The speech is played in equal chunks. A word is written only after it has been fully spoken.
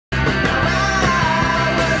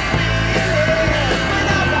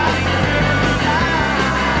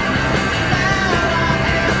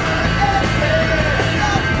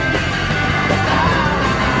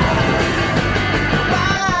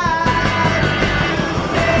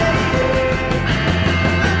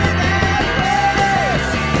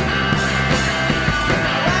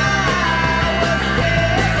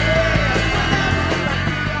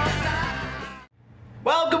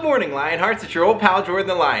Lionhearts, it's your old pal Jordan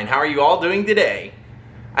the Lion. How are you all doing today?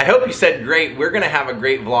 I hope you said great. We're gonna have a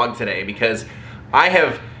great vlog today because I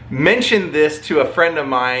have mentioned this to a friend of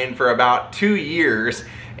mine for about 2 years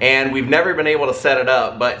and we've never been able to set it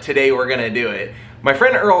up, but today we're gonna do it. My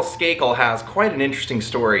friend Earl Skakel has quite an interesting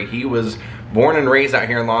story. He was born and raised out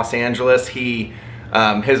here in Los Angeles.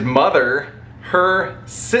 His mother,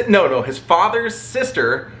 his father's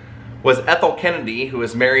sister was Ethel Kennedy, who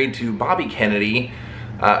was married to Bobby Kennedy.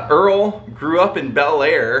 Earl grew up in Bel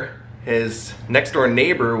Air. His next door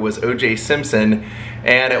neighbor was O.J. Simpson,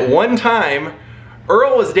 and at one time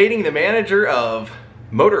Earl was dating the manager of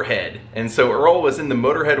Motorhead, and so Earl was in the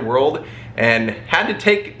Motorhead world and had to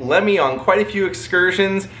take Lemmy on quite a few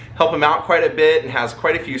excursions, help him out quite a bit, and has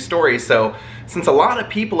quite a few stories. So since a lot of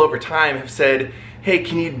people over time have said, hey,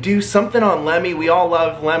 can you do something on Lemmy? We all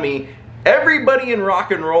love Lemmy. Everybody in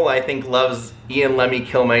rock and roll, I think, loves Ian Lemmy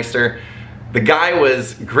Kilmister. The guy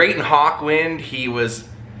was great in Hawkwind. He was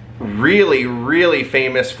really, really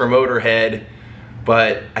famous for Motorhead.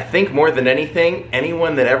 But I think more than anything,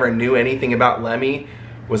 anyone that ever knew anything about Lemmy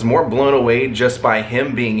was more blown away just by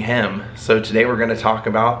him being him. So today we're going to talk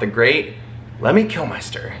about the great Lemmy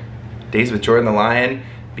Kilmister. Daze with Jordan the Lion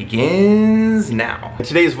begins now.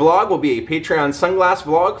 Today's vlog will be a Patreon sunglass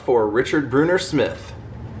vlog for Richard Bruner Smith.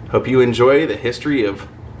 Hope you enjoy the history of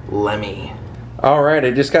Lemmy. Alright, I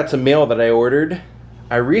just got some mail that I ordered.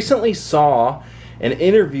 I recently saw an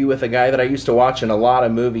interview with a guy that I used to watch in a lot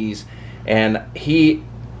of movies, and he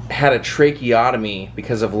had a tracheotomy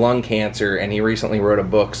because of lung cancer, and he recently wrote a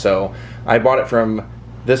book. So I bought it from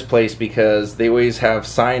this place because they always have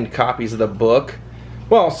signed copies of the book,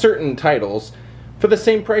 well, certain titles, for the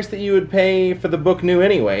same price that you would pay for the book new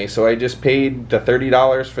anyway. So I just paid the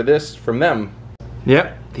 $30 for this from them.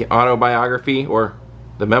 Yep, the autobiography, or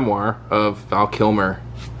the memoir of Val Kilmer.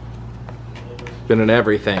 Been in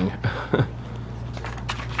everything.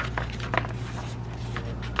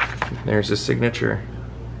 There's his signature.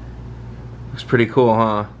 Looks pretty cool,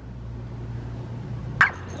 huh?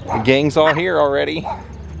 The gang's all here already.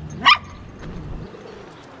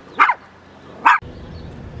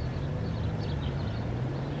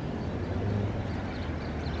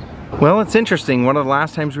 Well, it's interesting. One of the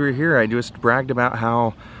last times we were here, I just bragged about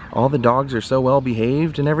how all the dogs are so well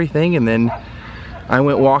behaved and everything, and then I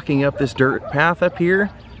went walking up this dirt path up here.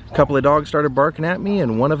 A couple of dogs started barking at me,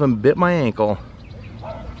 and one of them bit my ankle.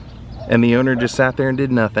 And the owner just sat there and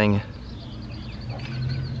did nothing.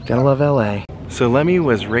 Gotta love LA. So Lemmy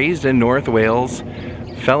was raised in North Wales,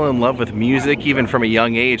 fell in love with music even from a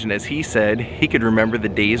young age, and as he said, he could remember the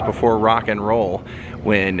days before rock and roll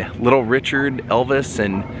when Little Richard, Elvis,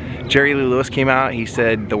 and Jerry Lee Lewis came out. He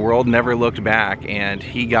said the world never looked back, and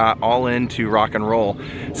he got all into rock and roll.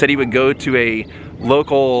 Said he would go to a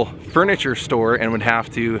local furniture store and would have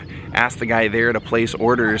to ask the guy there to place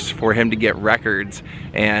orders for him to get records,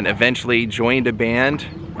 and eventually joined a band.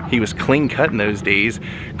 He was clean cut in those days,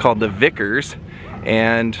 called the Vickers,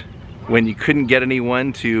 and when you couldn't get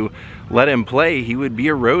anyone to let him play, he would be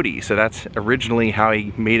a roadie. So that's originally how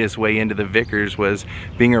he made his way into the Vickers, was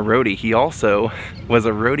being a roadie. He also was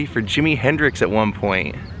a roadie for Jimi Hendrix at one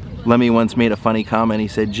point. Lemmy once made a funny comment. He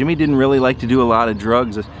said Jimmy didn't really like to do a lot of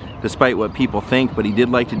drugs, despite what people think, but he did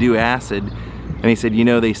like to do acid. And he said, you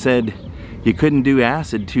know, they said you couldn't do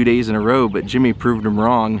acid 2 days in a row, but Jimmy proved him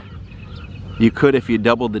wrong. You could if you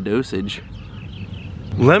doubled the dosage.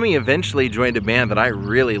 Lemmy eventually joined a band that I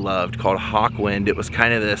really loved called Hawkwind. It was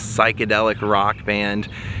kind of this psychedelic rock band,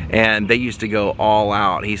 and they used to go all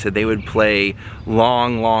out. He said they would play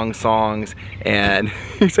long, long songs, and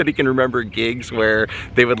he said he can remember gigs where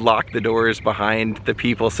they would lock the doors behind the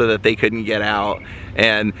people so that they couldn't get out.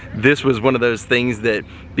 And this was one of those things that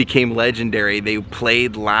became legendary. They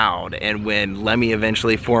played loud, and when Lemmy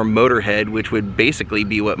eventually formed Motorhead, which would basically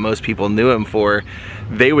be what most people knew him for,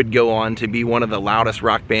 they would go on to be one of the loudest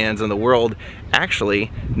rock bands in the world.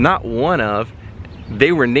 Actually, not one of,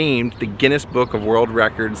 they were named the Guinness Book of World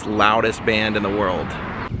Records loudest band in the world.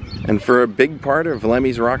 And for a big part of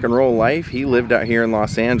Lemmy's rock and roll life, he lived out here in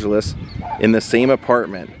Los Angeles in the same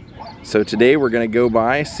apartment. So today we're gonna go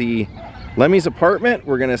by, see Lemmy's apartment,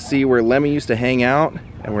 we're gonna see where Lemmy used to hang out,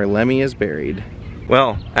 and where Lemmy is buried.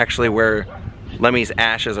 Well, actually where Lemmy's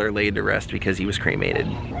ashes are laid to rest because he was cremated.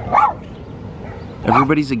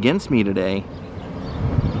 Everybody's against me today.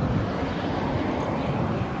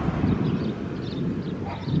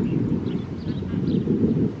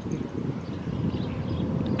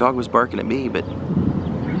 The dog was barking at me, but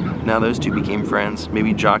now those two became friends.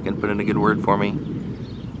 Maybe Jock can put in a good word for me.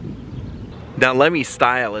 Now Lemmy's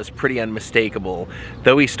style is pretty unmistakable.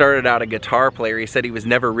 Though he started out a guitar player, he said he was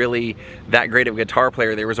never really that great of a guitar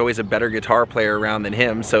player. There was always a better guitar player around than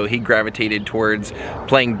him, so he gravitated towards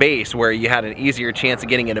playing bass, where you had an easier chance of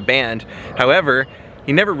getting in a band. However,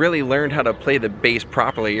 he never really learned how to play the bass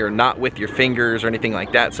properly, or not with your fingers or anything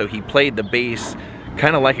like that, so he played the bass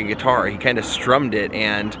kind of like a guitar. He kind of strummed it,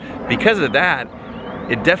 and because of that,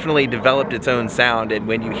 it definitely developed its own sound. And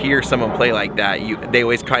when you hear someone play like that, they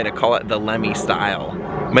always kind of call it the Lemmy style.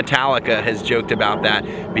 Metallica has joked about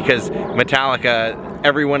that, because Metallica,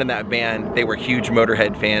 everyone in that band, they were huge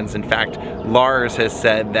Motorhead fans. In fact, Lars has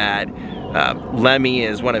said that Lemmy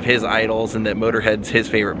is one of his idols and that Motorhead's his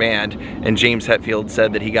favorite band. And James Hetfield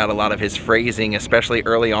said that he got a lot of his phrasing, especially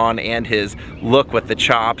early on, and his look with the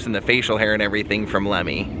chops and the facial hair and everything, from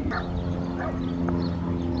Lemmy.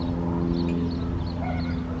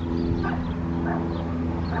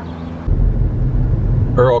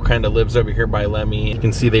 Earl kind of lives over here by Lemmy. You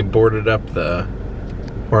can see they boarded up the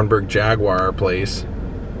Hornburg Jaguar place.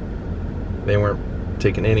 They weren't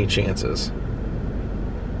taking any chances.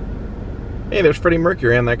 Hey, there's Freddie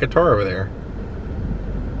Mercury on that guitar over there.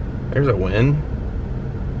 There's a win.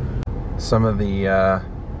 Some of the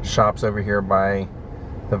shops over here by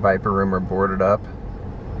the Viper Room are boarded up.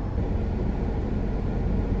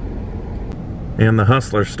 And the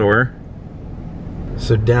Hustler store.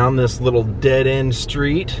 So down this little dead-end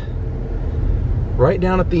street, right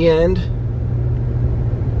down at the end,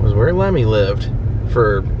 was where Lemmy lived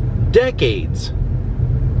for decades.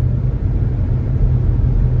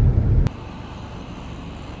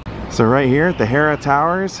 So right here at the Hera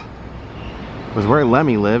Towers was where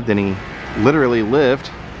Lemmy lived, and he literally lived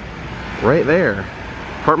right there.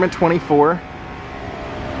 Apartment 24.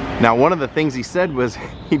 Now, one of the things he said was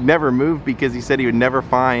he'd never move because he said he would never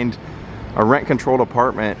find a rent-controlled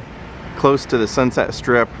apartment close to the Sunset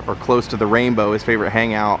Strip or close to the Rainbow, his favorite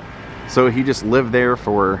hangout. So he just lived there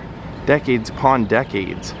for decades upon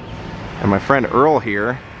decades. And my friend Earl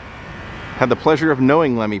here had the pleasure of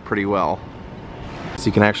knowing Lemmy pretty well. So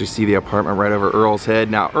you can actually see the apartment right over Earl's head.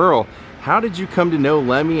 Now, Earl, how did you come to know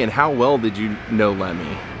Lemmy, and how well did you know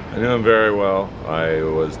Lemmy? I knew him very well. I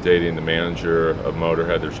was dating the manager of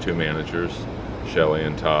Motorhead. There's two managers, Shelley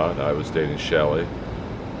and Todd. I was dating Shelley.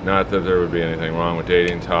 Not that there would be anything wrong with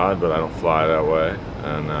dating Todd, but I don't fly that way.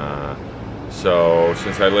 And so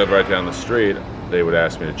since I live right down the street, they would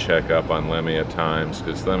ask me to check up on Lemmy at times,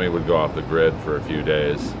 because Lemmy would go off the grid for a few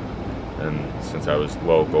days. And since I was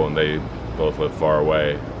local and they both lived far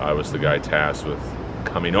away, I was the guy tasked with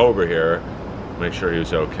coming over here, make sure he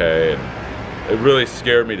was okay. And it really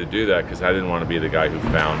scared me to do that, because I didn't want to be the guy who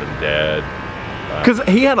found him dead. Because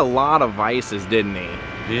he had a lot of vices, didn't he?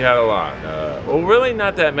 He had a lot. Well, really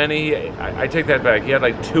not that many. I take that back. He had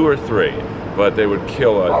like 2 or 3, but they would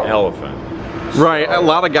kill an elephant. Right. A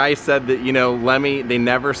lot of guys said that, you know, Lemmy, they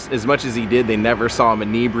never, as much as he did, they never saw him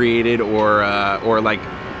inebriated or like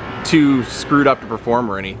too screwed up to perform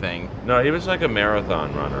or anything. No, he was like a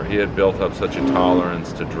marathon runner. He had built up such a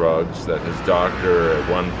tolerance to drugs that his doctor at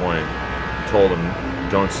one point told him,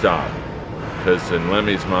 don't stop. Because in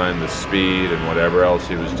Lemmy's mind, the speed and whatever else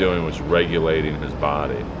he was doing was regulating his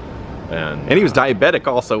body. And he was diabetic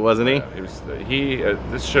also, wasn't he? Yeah,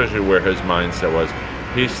 this shows you where his mindset was.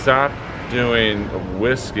 He stopped doing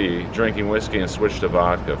drinking whiskey, and switched to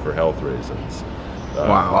vodka for health reasons.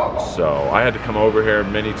 Wow. So I had to come over here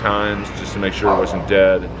many times just to make sure he wasn't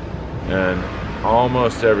dead. And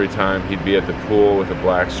almost every time he'd be at the pool with a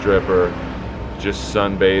black stripper, just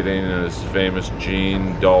sunbathing in his famous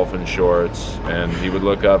jean dolphin shorts, and he would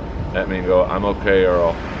look up at me and go, I'm okay,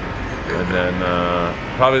 Earl. And then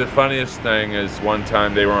probably the funniest thing is one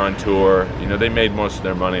time they were on tour. You know, they made most of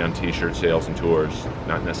their money on t-shirt sales and tours,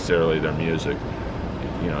 not necessarily their music.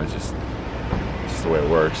 You know, it's just the way it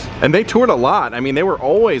works. And they toured a lot. I mean, they were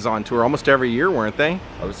always on tour almost every year, weren't they?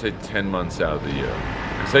 I would say 10 months out of the year.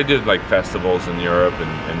 Because they did like festivals in Europe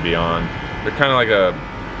and beyond. They're kind of like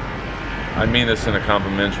I mean this in a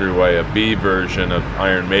complimentary way, a B version of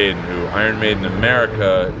Iron Maiden, who Iron Maiden in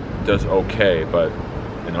America does okay, but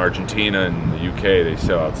in Argentina and the UK they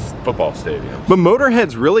sell out football stadiums. But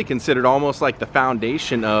Motorhead's really considered almost like the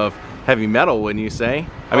foundation of heavy metal, wouldn't you say?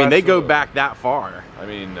 I mean, they go back that far. I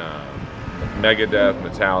mean, Megadeth,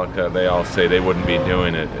 Metallica, they all say they wouldn't be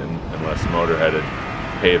doing it unless Motorhead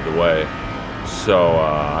had paved the way. So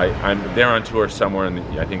they're on tour somewhere in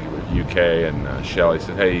I think it was UK, and Shelley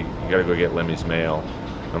said, hey, you gotta go get Lemmy's mail.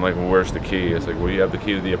 I'm like, well, where's the key? It's like, well, you have the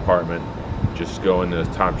key to the apartment. Just go in the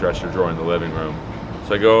top dresser drawer in the living room.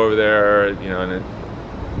 So I go over there, you know,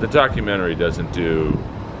 and the documentary doesn't do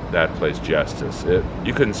that place justice.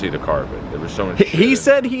 You couldn't see the carpet. There was so much shit. He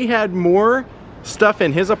said he had more stuff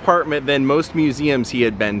in his apartment than most museums he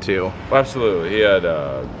had been to. Absolutely. He had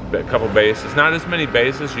a couple bases. Not as many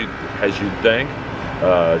bases as you'd think.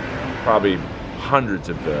 Probably hundreds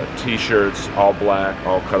of t-shirts, all black,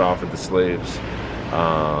 all cut off at the sleeves.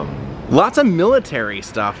 Lots of military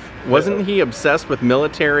stuff. Wasn't he obsessed with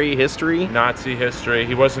military history? Nazi history.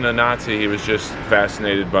 He wasn't a Nazi. He was just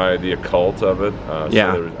fascinated by the occult of it.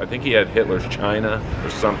 Yeah. So I think he had Hitler's China or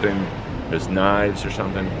something, his knives or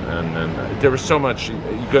something. And then there was so much.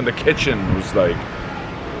 You go in the kitchen, was like,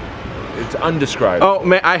 it's undescribable. Oh,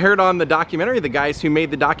 man, I heard on the documentary, the guys who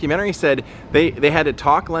made the documentary said they had to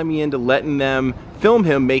talk Lemmy into letting them film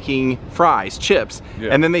him making fries, chips. Yeah.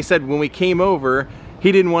 And then they said when we came over,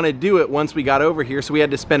 he didn't want to do it once we got over here, so we had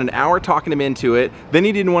to spend an hour talking him into it. Then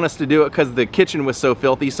he didn't want us to do it because the kitchen was so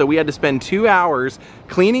filthy, so we had to spend 2 hours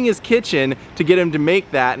cleaning his kitchen to get him to make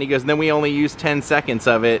that. And he goes, and then we only used 10 seconds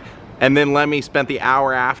of it. And then Lemmy spent the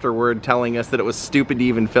hour afterward telling us that it was stupid to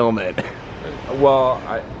even film it. Well,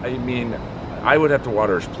 I mean, I would have to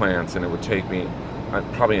water his plants, and it would take me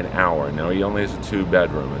probably an hour. Now, he only has a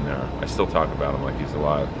 2-bedroom in there. I still talk about him like he's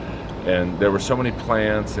alive. And there were so many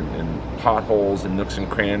plants and potholes and nooks and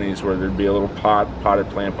crannies where there'd be a little potted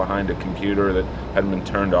plant behind a computer that hadn't been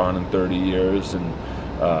turned on in 30 years. And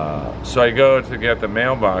so I go to get the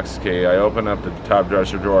mailbox key. I open up the top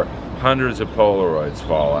dresser drawer. Hundreds of Polaroids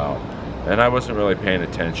fall out. And I wasn't really paying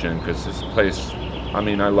attention because this place, I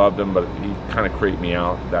mean, I loved him, but he kind of creeped me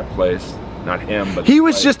out, that place. Not him, but he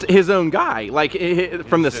was just his own guy. Like,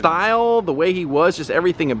 from the style, the way he was, just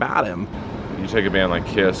everything about him. You take a band like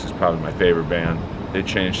Kiss, who's probably my favorite band, they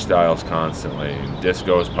change styles constantly.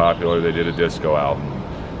 Disco is popular, they did a disco album.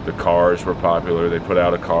 The Cars were popular, they put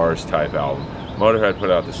out a Cars type album. Motorhead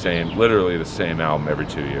put out literally the same album every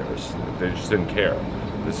 2 years. They just didn't care.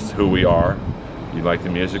 This is who we are. You like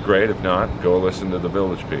the music, great. If not, go listen to the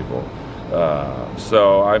Village People.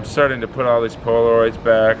 So I'm starting to put all these Polaroids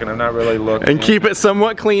back, and I'm not really looking. And keep it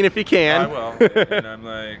somewhat clean if you can. I will. And I'm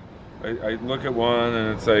like, I look at one,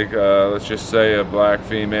 and it's like, let's just say a black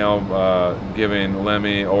female giving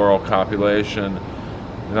Lemmy oral copulation.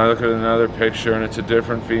 And I look at another picture, and it's a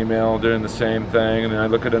different female doing the same thing. And then I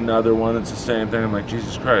look at another one, it's the same thing. I'm like,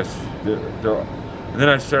 Jesus Christ. And then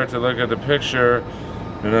I start to look at the picture,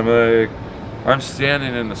 and I'm like, I'm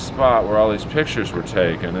standing in the spot where all these pictures were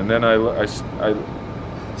taken. And then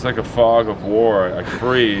it's like a fog of war. I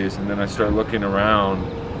freeze, and then I start looking around.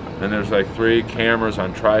 And there's like 3 cameras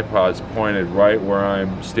on tripods pointed right where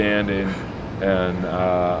I'm standing. And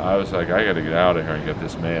I was like, I gotta get out of here and get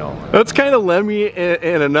this mail. That's kind of Lemmy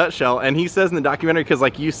in a nutshell. And he says in the documentary, because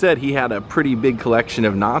like you said, he had a pretty big collection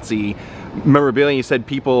of Nazi memorabilia. You said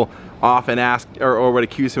people often ask or would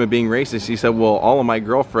accuse him of being racist. He said, well, all of my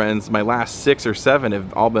girlfriends, my last 6 or 7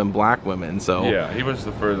 have all been black women. So yeah, he was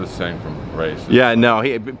the furthest thing from racist. Yeah, no,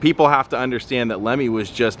 people have to understand that Lemmy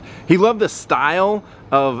was just, he loved the style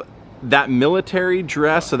of that military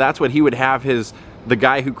dress. So that's what he would have the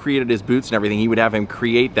guy who created his boots and everything, he would have him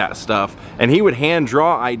create that stuff. And he would hand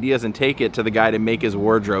draw ideas and take it to the guy to make his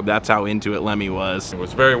wardrobe. That's how into it Lemmy was. It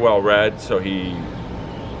was very well read, so he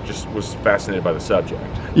just was fascinated by the subject.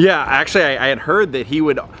 Yeah, actually I had heard that he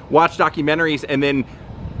would watch documentaries and then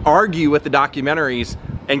argue with the documentaries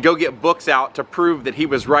and go get books out to prove that he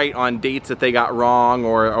was right on dates that they got wrong,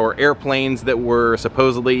 or airplanes that were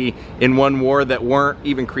supposedly in one war that weren't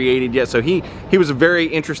even created yet. So he was a very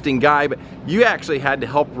interesting guy. But you actually had to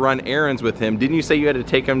help run errands with him. Didn't you say you had to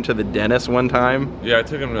take him to the dentist one time? Yeah, I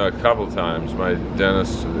took him a couple times. My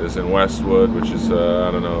dentist is in Westwood, which is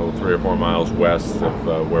I don't know, 3 or 4 miles west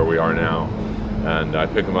of where we are now. And I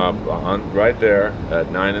pick him up right there at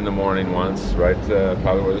 9 in the morning once, right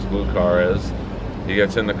probably where this blue car is. He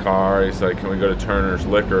gets in the car, he's like, can we go to Turner's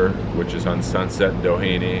Liquor, which is on Sunset and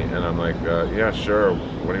Doheny? And I'm like, yeah, sure.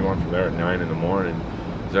 What do you want from there at 9 in the morning?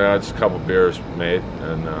 He's like, just a couple beers, mate.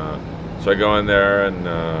 And so I go in there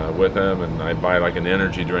and with him, and I buy like an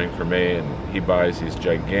energy drink for me, and he buys these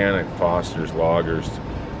gigantic Foster's lagers.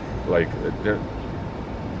 Like,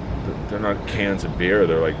 they're not cans of beer,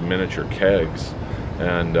 they're like miniature kegs.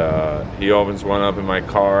 And he opens one up in my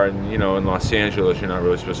car, and you know, in Los Angeles, you're not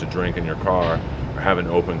really supposed to drink in your car or have an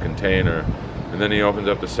open container. And then he opens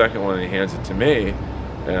up the second one and he hands it to me,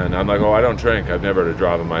 and I'm like, oh, I don't drink, I've never had a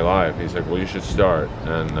drop in my life. He's like, well, you should start.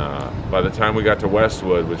 And by the time we got to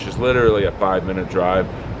Westwood, which is literally a 5-minute drive,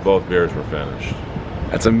 both beers were finished.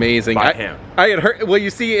 That's amazing. By him. I had heard, well, you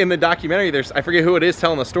see in the documentary, there's, I forget who it is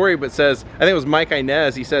telling the story, but says, I think it was Mike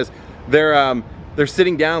Inez, he says, they're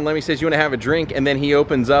sitting down, Lemmy says, you want to have a drink? And then he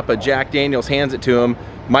opens up a Jack Daniels, hands it to him.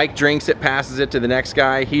 Mike drinks it, passes it to the next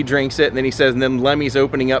guy, he drinks it, and then he says, and then Lemmy's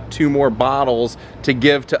opening up 2 more bottles to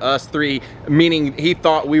give to us 3, meaning he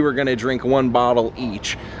thought we were gonna drink 1 bottle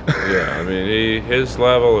each. Yeah, I mean, his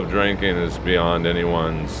level of drinking is beyond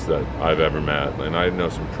anyone's that I've ever met. And I know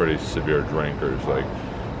some pretty severe drinkers. Like,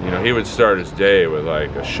 you know, he would start his day with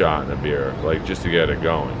like a shot and a beer, like just to get it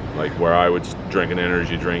going. Like where I would drink an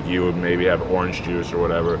energy drink, you would maybe have orange juice or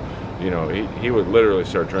whatever. You know, he would literally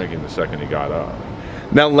start drinking the second he got up.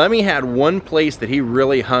 Now, Lemmy had one place that he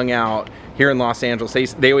really hung out here in Los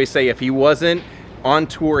Angeles. They always say if he wasn't on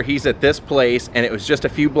tour, he's at this place, and it was just a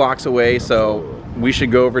few blocks away, so we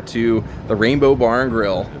should go over to the Rainbow Bar and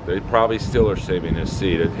Grill. They probably still are saving his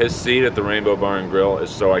seat. His seat at the Rainbow Bar and Grill is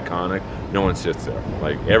so iconic, no one sits there.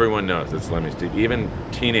 Like, everyone knows it's Lemmy's seat. Even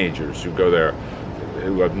teenagers who go there,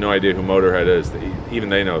 who have no idea who Motorhead is, even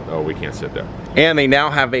they know, oh, we can't sit there. And they now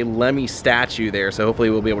have a Lemmy statue there, so hopefully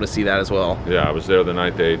we'll be able to see that as well. Yeah, I was there the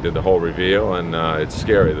night they did the whole reveal, and it's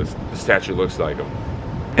scary. The statue looks like him.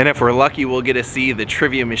 And if we're lucky, we'll get to see the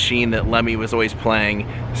trivia machine that Lemmy was always playing.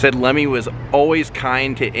 Said Lemmy was always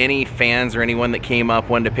kind to any fans or anyone that came up,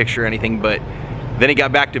 wanted to picture anything, but then he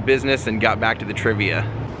got back to business and got back to the trivia.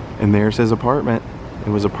 And there's his apartment. It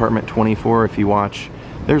was apartment 24 if you watch.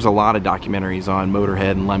 There's a lot of documentaries on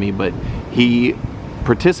Motorhead and Lemmy, but he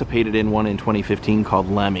participated in one in 2015 called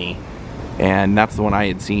Lemmy, and that's the one I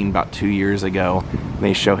had seen about 2 years ago.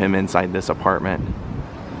 They show him inside this apartment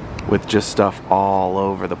with just stuff all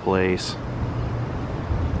over the place.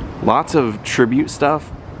 Lots of tribute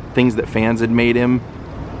stuff, things that fans had made him,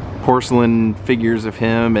 porcelain figures of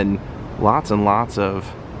him, and lots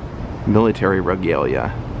of military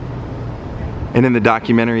regalia. And in the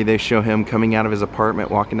documentary, they show him coming out of his apartment,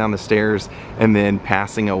 walking down the stairs, and then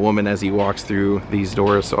passing a woman as he walks through these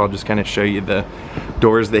doors. So I'll just kind of show you the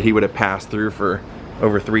doors that he would have passed through for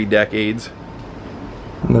over 3 decades.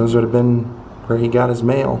 And those would have been where he got his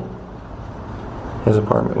mail. His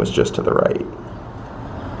apartment was just to the right.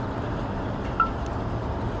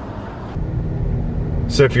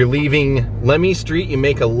 So if you're leaving Lemmy Street, you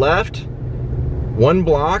make a left, 1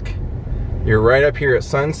 block. You're right up here at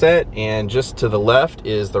Sunset, and just to the left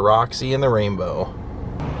is the Roxy and the Rainbow.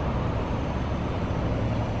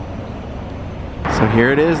 So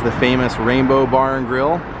here it is, the famous Rainbow Bar and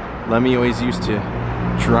Grill. Lemmy always used to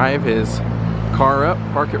drive his car up,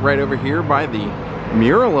 park it right over here by the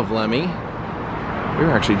mural of Lemmy. We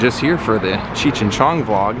were actually just here for the Cheech and Chong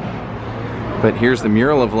vlog, but here's the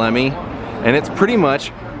mural of Lemmy, and it's pretty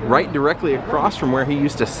much right directly across from where he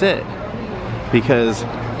used to sit, because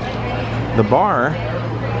the bar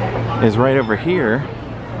is right over here,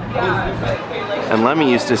 and Lemmy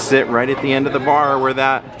used to sit right at the end of the bar where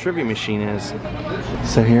that trivia machine is.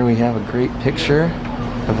 So here we have a great picture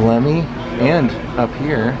of Lemmy, and up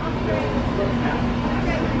here,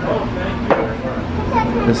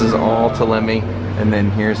 this is all to Lemmy, and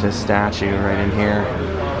then here's his statue right in here.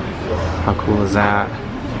 How cool is that?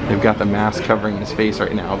 They've got the mask covering his face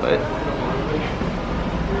right now, but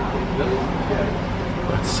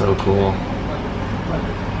that's so cool.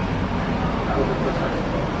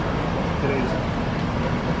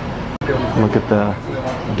 Look at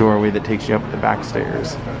the doorway that takes you up the back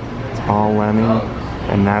stairs. It's all Lemmy,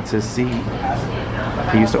 and that's his seat.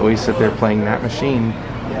 He used to always sit there playing that machine.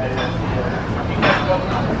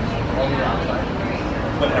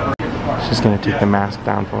 She's gonna take the mask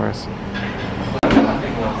down for us.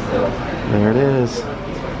 There it is.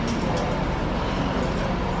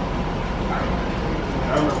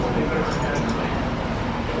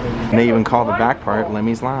 And they even call the back part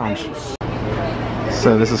Lemmy's Lounge.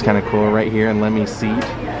 So this is kind of cool. Right here in Lemmy's seat,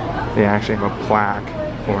 they actually have a plaque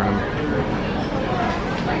for him.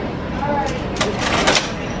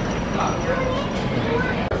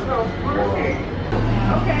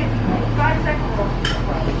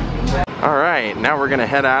 All right, now we're gonna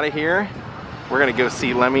head out of here. We're gonna go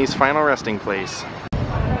see Lemmy's final resting place.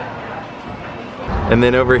 And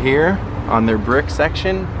then over here on their brick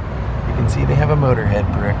section, you can see they have a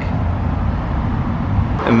Motorhead brick.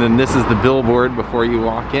 And then this is the billboard before you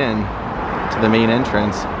walk in to the main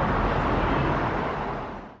entrance.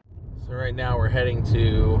 So right now we're heading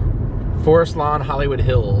to Forest Lawn, Hollywood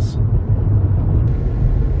Hills.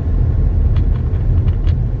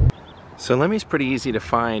 So Lemmy's pretty easy to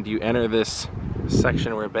find. You enter this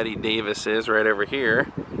section where Betty Davis is right over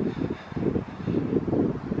here,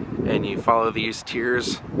 and you follow these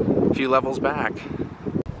tiers a few levels back.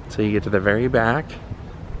 So you get to the very back.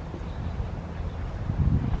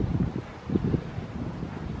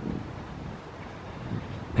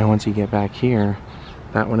 Now once you get back here,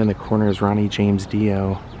 that one in the corner is Ronnie James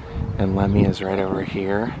Dio, and Lemmy is right over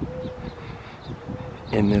here.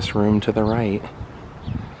 in this room to the right.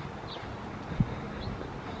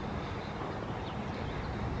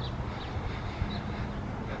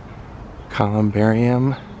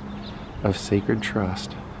 Columbarium of Sacred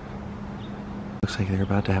Trust. Looks like they're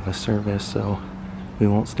about to have a service, so we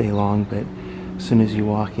won't stay long, but as soon as you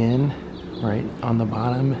walk in, right on the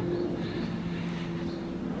bottom,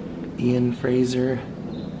 Ian Fraser,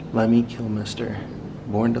 Lemmy Kilmister.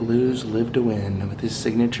 Born to lose, lived to win, with his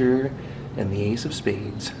signature and the ace of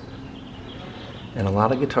spades. And a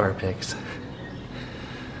lot of guitar picks.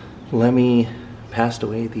 Lemmy passed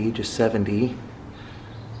away at the age of 70,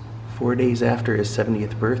 4 days after his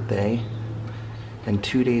 70th birthday, and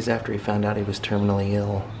 2 days after he found out he was terminally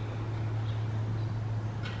ill.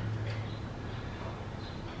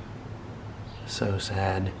 So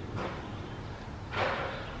sad.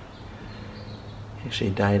 He actually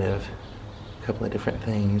died of a couple of different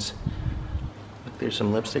things. Look, there's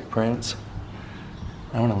some lipstick prints.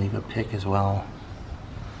 I want to leave a pic as well.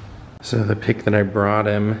 So the pic that I brought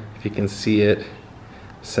him, if you can see it,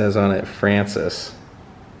 says on it Francis.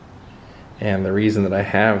 And the reason that I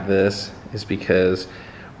have this is because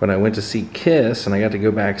when I went to see Kiss and I got to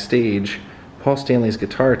go backstage, Paul Stanley's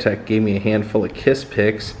guitar tech gave me a handful of Kiss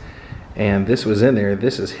pics, and this was in there.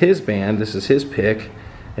 This is his band, this is his pick,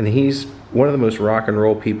 and he's one of the most rock and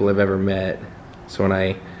roll people I've ever met. So when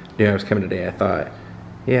I knew I was coming today, I thought,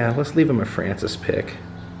 yeah, let's leave him a Francis pick.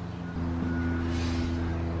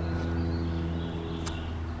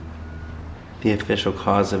 The official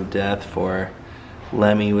cause of death for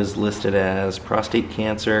Lemmy was listed as prostate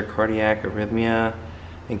cancer, cardiac arrhythmia,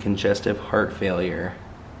 and congestive heart failure.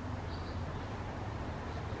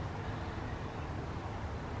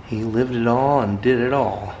 He lived it all and did it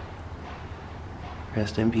all.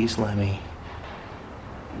 Rest in peace, Lemmy.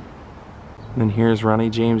 And here's Ronnie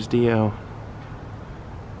James Dio.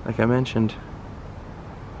 Like I mentioned,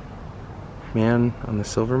 man on the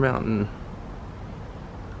Silver Mountain.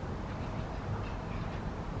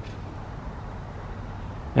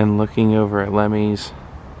 And looking over at Lemmy's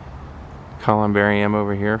columbarium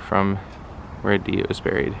over here from where Dio is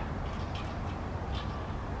buried.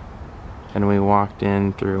 And we walked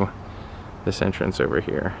in through this entrance over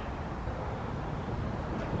here.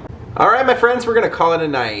 Alright my friends, we're gonna call it a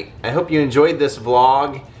night. I hope you enjoyed this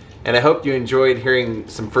vlog, and I hope you enjoyed hearing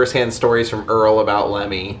some first-hand stories from Earl about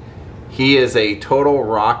Lemmy. He is a total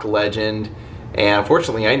rock legend, and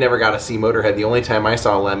unfortunately I never got to see Motorhead. The only time I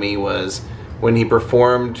saw Lemmy was when he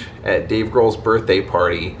performed at Dave Grohl's birthday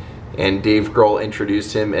party, and Dave Grohl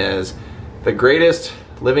introduced him as the greatest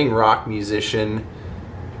living rock musician.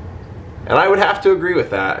 And I would have to agree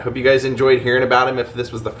with that. Hope you guys enjoyed hearing about him if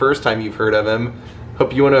this was the first time you've heard of him.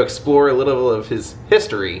 Hope you want to explore a little of his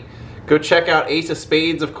history. Go check out Ace of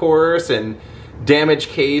Spades, of course, and Damage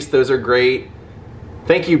Case. Those are great.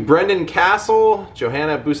 Thank you Brendan Castle,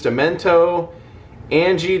 Johanna Bustamento,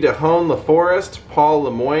 Angie DeHone LaForest, Paul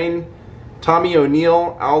Lemoyne, Tommy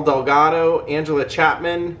O'Neill, Al Delgado, Angela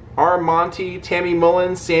Chapman, R. Monty, Tammy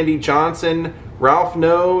Mullins, Sandy Johnson, Ralph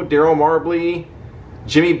No, Daryl Marbley,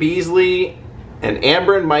 Jimmy Beasley, and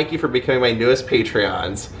Amber and Mikey for becoming my newest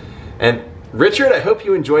Patreons. And Richard, I hope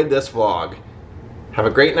you enjoyed this vlog. Have a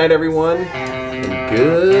great night, everyone, and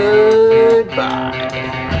goodbye.